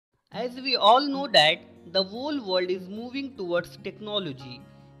As we all know that the whole world is moving towards technology,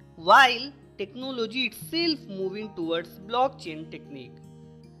 while technology itself moving towards blockchain technique.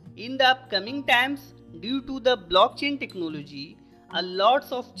 In the upcoming times, due to the blockchain technology, a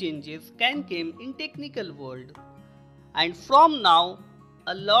lots of changes can come in technical world. And from now,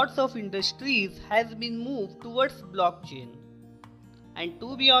 a lots of industries has been moved towards blockchain. And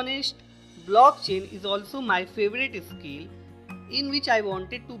to be honest, blockchain is also my favorite skill in which I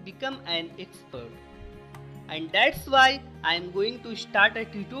wanted to become an expert. And that's why I am going to start a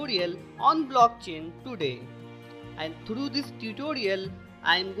tutorial on blockchain today. And through this tutorial,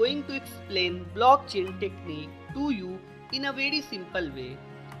 I am going to explain blockchain technique to you in a very simple way.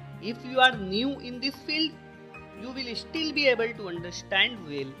 If you are new in this field, you will still be able to understand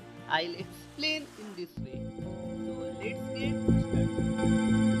well. I'll explain in this way. So let's get started.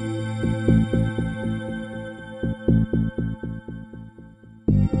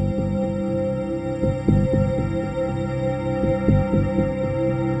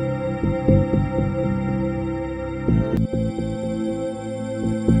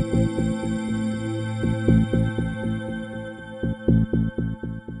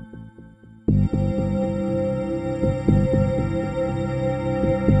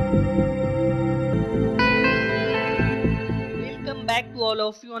 Welcome back to all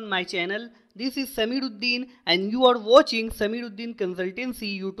of you on my channel. This is Samiruddin and you are watching Samiruddin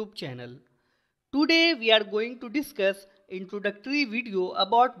Consultancy YouTube channel. Today we are going to discuss introductory video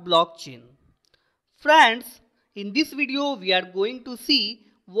about blockchain. Friends, in this video we are going to see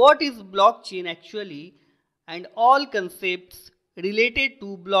what is blockchain actually and all concepts related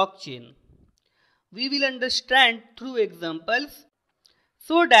to blockchain. We will understand through examples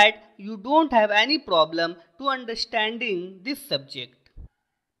so that you don't have any problem to understanding this subject.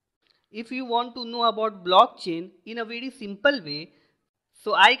 If you want to know about blockchain in a very simple way,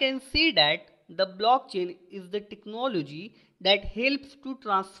 so I can say that the blockchain is the technology that helps to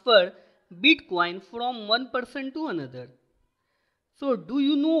transfer Bitcoin from one person to another. So do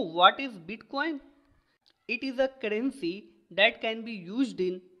you know what is Bitcoin? It is a currency that can be used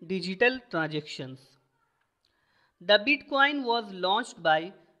in digital transactions. The Bitcoin was launched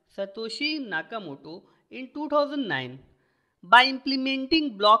by Satoshi Nakamoto in 2009 by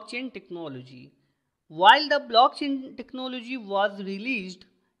implementing blockchain technology. While the blockchain technology was released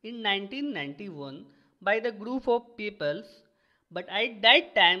in 1991 by the group of peoples, but at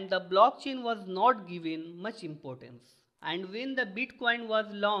that time the blockchain was not given much importance. And when the Bitcoin was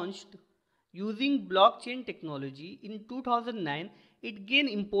launched using blockchain technology in 2009, it gained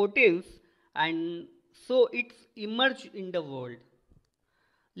importance and so it emerged in the world.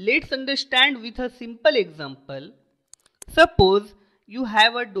 Let's understand with a simple example. Suppose you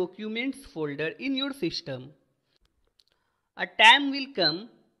have a documents folder in your system. A time will come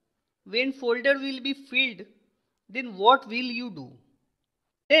when folder will be filled, then what will you do?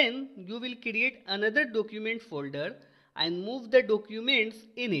 Then you will create another document folder and move the documents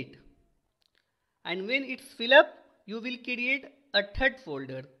in it. And when it's fill up, you will create a third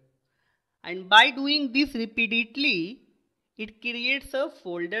folder. And by doing this repeatedly, it creates a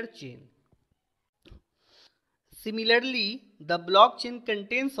folder chain. Similarly, the blockchain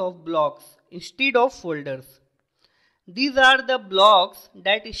contains of blocks instead of folders. These are the blocks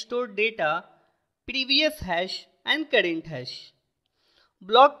that store data, previous hash and current hash.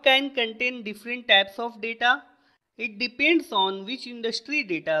 Block can contain different types of data. It depends on which industry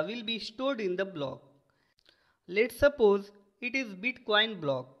data will be stored in the block. Let's suppose it is Bitcoin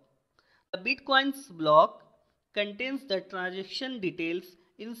block. The Bitcoin's block contains the transaction details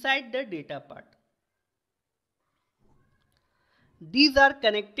inside the data part. These are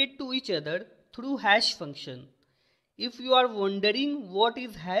connected to each other through hash function. If you are wondering what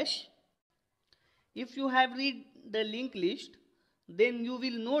is hash, if you have read the linked list, then you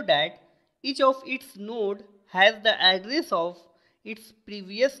will know that each of its node has the address of its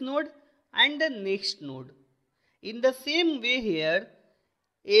previous node and the next node. In the same way here,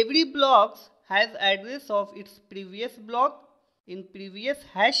 every block has address of its previous block in previous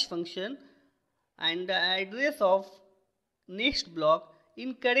hash function and the address of next block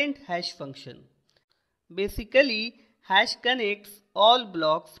in current hash function. Basically, hash connects all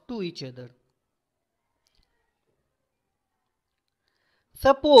blocks to each other.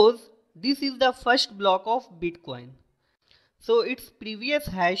 Suppose this is the first block of Bitcoin. So its previous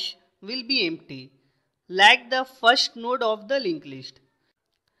hash will be empty, like the first node of the linked list,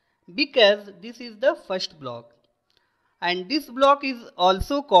 because this is the first block. And this block is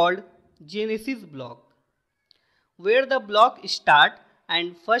also called Genesis block, where the block start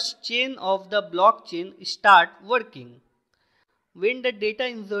and first chain of the blockchain start working. When the data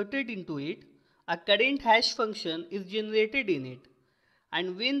inserted into it, a current hash function is generated in it.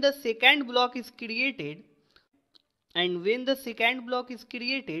 And when the second block is created,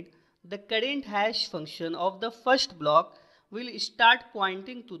 the current hash function of the first block will start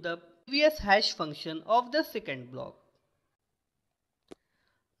pointing to the previous hash function of the second block.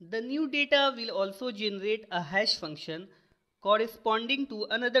 The new data will also generate a hash function corresponding to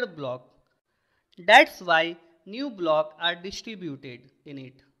another block. That's why new blocks are distributed in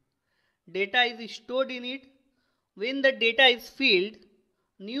it. Data is stored in it. When the data is filled,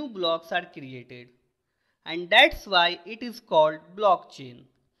 new blocks are created. And that's why it is called blockchain.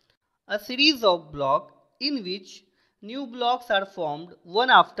 A series of blocks in which new blocks are formed one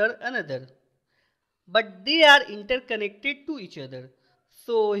after another. But they are interconnected to each other.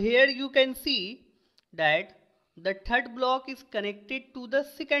 So here you can see that the third block is connected to the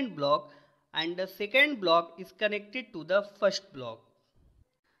second block and the second block is connected to the first block.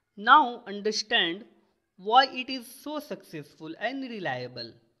 Now understand why it is so successful and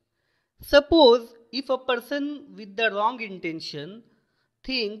reliable. Suppose if a person with the wrong intention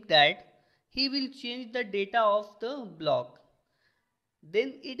think that he will change the data of the block,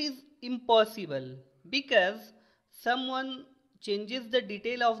 then it is impossible because someone changes the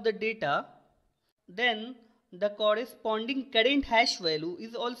detail of the data, then the corresponding current hash value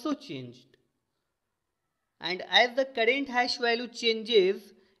is also changed. And as the current hash value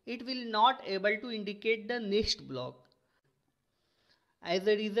changes, it will not able to indicate the next block. As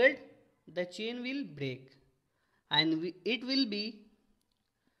a result, the chain will break and it will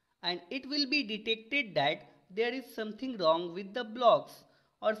be detected that there is something wrong with the blocks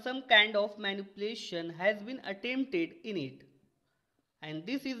or some kind of manipulation has been attempted in it. And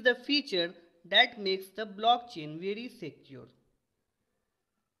this is the feature that makes the blockchain very secure.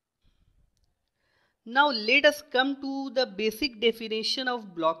 Now let us come to the basic definition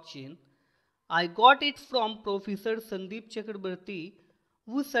of blockchain. I got it from Professor Sandeep Chakrabarti,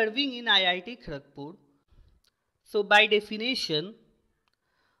 who is serving in IIT Kharagpur. So by definition,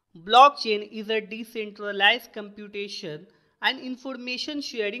 blockchain is a decentralized computation and information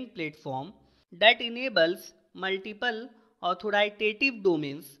sharing platform that enables multiple authoritative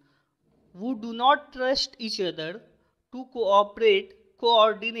domains who do not trust each other to cooperate,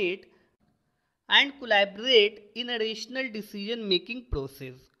 coordinate, and collaborate in a rational decision making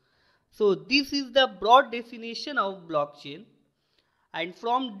process. So, this is the broad definition of blockchain, and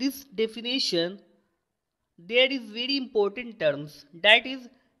from this definition, there is very important terms that is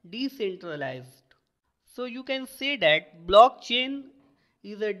decentralized. So, you can say that blockchain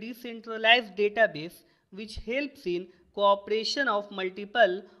is a decentralized database which helps in cooperation of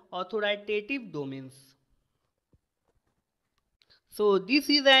multiple authoritative domains. So this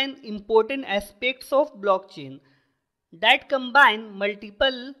is an important aspects of blockchain that combine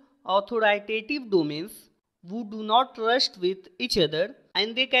multiple authoritative domains who do not trust with each other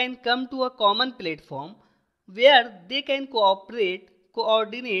and they can come to a common platform where they can cooperate,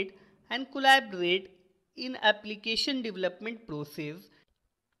 coordinate and collaborate in application development process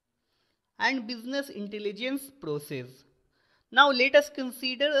and business intelligence process. Now let us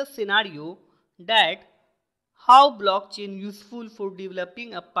consider a scenario that how blockchain useful for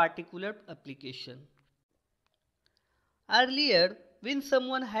developing a particular application. Earlier, when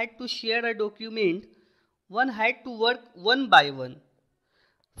someone had to share a document, one had to work one by one.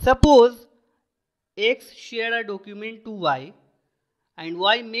 Suppose X share a document to Y and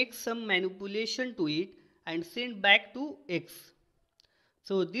Y makes some manipulation to it and send back to X.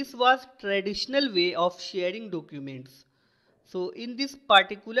 So this was traditional way of sharing documents. So in this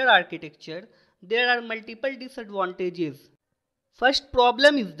particular architecture, there are multiple disadvantages. First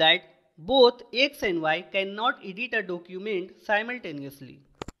problem is that both X and Y cannot edit a document simultaneously.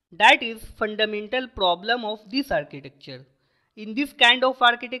 That is fundamental problem of this architecture. In this kind of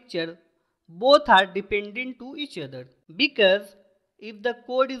architecture, both are dependent to each other because if the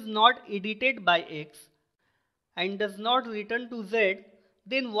code is not edited by X and does not return to Z,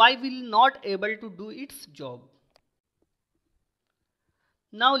 then Y will not able to do its job.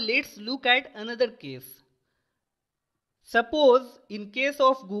 Now let's look at another case. Suppose in case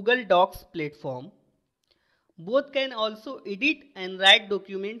of Google Docs platform, both can also edit and write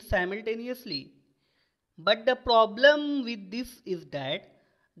documents simultaneously. But the problem with this is that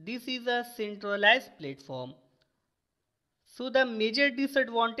this is a centralized platform. So the major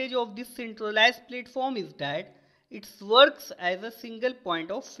disadvantage of this centralized platform is that it works as a single point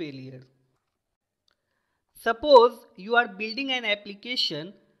of failure. Suppose you are building an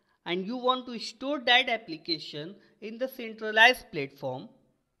application and you want to store that application in the centralized platform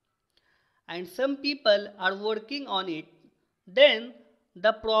and some people are working on it, Then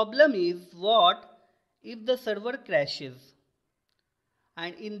the problem is what if the server crashes?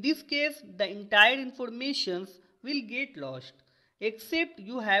 And in this case the entire informations will get lost except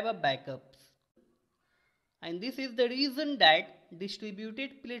you have a backup. And this is the reason that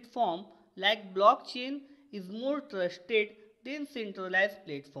distributed platform like blockchain is more trusted than centralized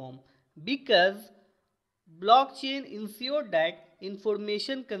platform because blockchain ensure that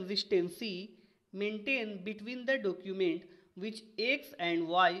information consistency maintained between the document which X and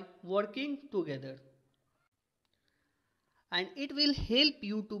Y working together, and it will help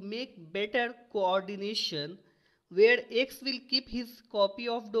you to make better coordination where X will keep his copy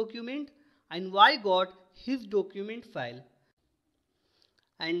of document and Y got his document file,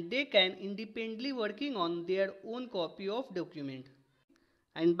 and they can independently working on their own copy of document,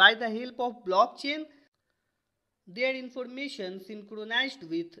 and by the help of blockchain their information synchronized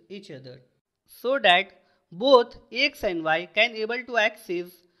with each other so that both X and Y can able to access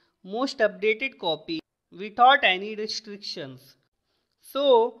most updated copy without any restrictions.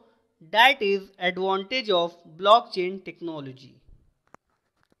 So that is advantage of blockchain technology.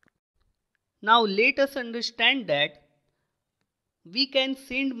 Now let us understand that we can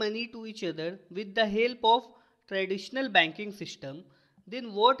send money to each other with the help of traditional banking system.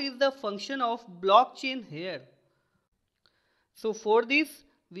 Then what is the function of blockchain here? So for this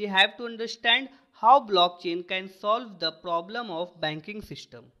we have to understand how blockchain can solve the problem of banking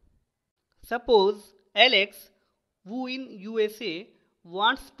system. Suppose Alex, who in USA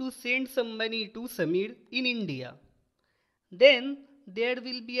wants to send some money to Samir in India. Then there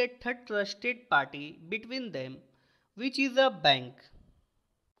will be a third trusted party between them, which is a bank.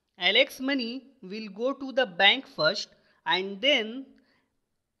 Alex money will go to the bank first and then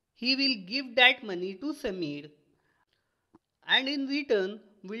he will give that money to Samir and in return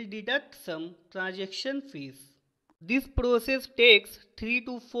will deduct some transaction fees. This process takes 3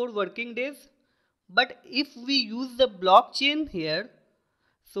 to 4 working days. But if we use the blockchain here,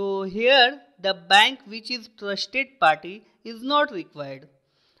 so here the bank which is trusted party is not required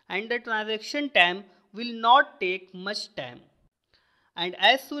and the transaction time will not take much time. And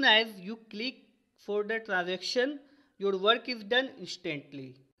as soon as you click for the transaction, your work is done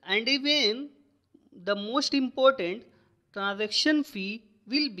instantly. And even the most important transaction fee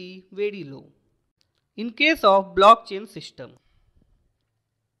will be very low in case of blockchain system.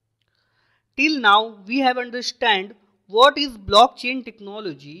 Till now we have understand what is blockchain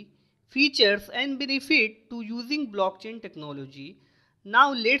technology, features and benefit to using blockchain technology.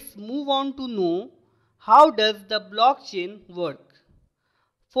 Now let's move on to know how does the blockchain work.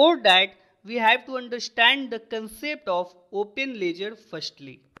 For that we have to understand the concept of open ledger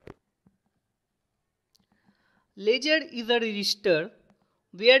firstly. Ledger is a register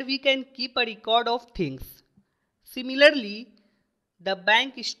where we can keep a record of things. Similarly, the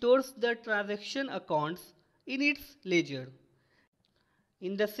bank stores the transaction accounts in its ledger.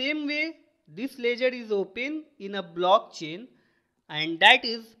 In the same way, this ledger is open in a blockchain and that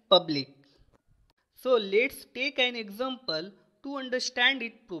is public. So let's take an example to understand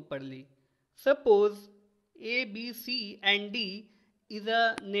it properly. Suppose A, B, C and D is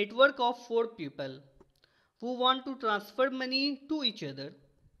a network of 4 people who want to transfer money to each other,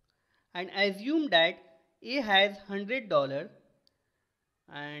 and assume that A has $100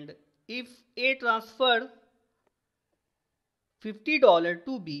 and if A transfer $50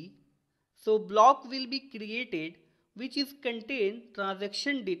 to B, so block will be created which is contain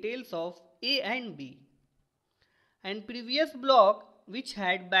transaction details of A and B, and previous block which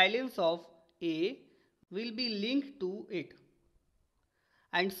had balance of A will be linked to it,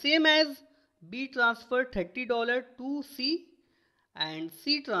 and same as B transfer $30 to C and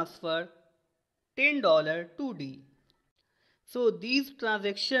C transfer $10 to D. So these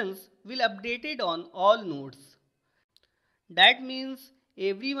transactions will updated on all nodes. That means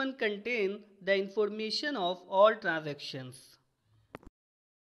everyone contain the information of all transactions.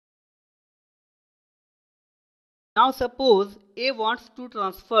 Now suppose A wants to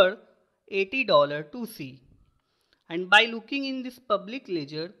transfer $80 to C, and by looking in this public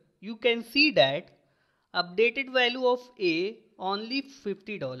ledger you can see that updated value of A only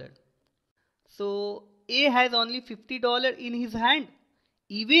 $50. So A has only $50 in his hand.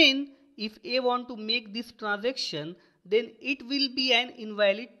 Even if A want to make this transaction, then it will be an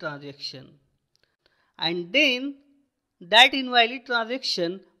invalid transaction. And then that invalid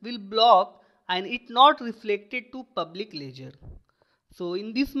transaction will block and it not reflected to public ledger. So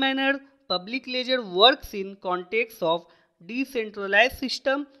in this manner, public ledger works in context of decentralized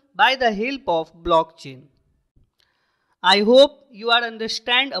system by the help of blockchain. I hope you are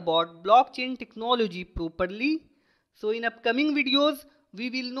understand about blockchain technology properly. So in upcoming videos, we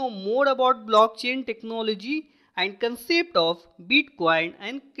will know more about blockchain technology and concept of Bitcoin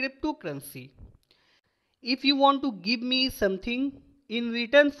and cryptocurrency. If you want to give me something in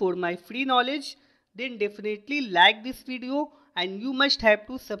return for my free knowledge, then definitely like this video and you must have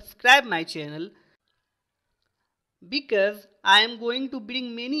to subscribe my channel because I am going to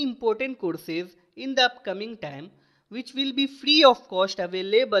bring many important courses in the upcoming time which will be free of cost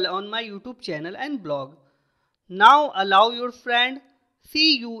available on my YouTube channel and blog. Now allow your friend.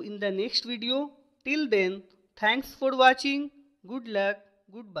 See you in the next video. Till then, thanks for watching. Good luck.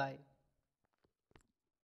 Goodbye.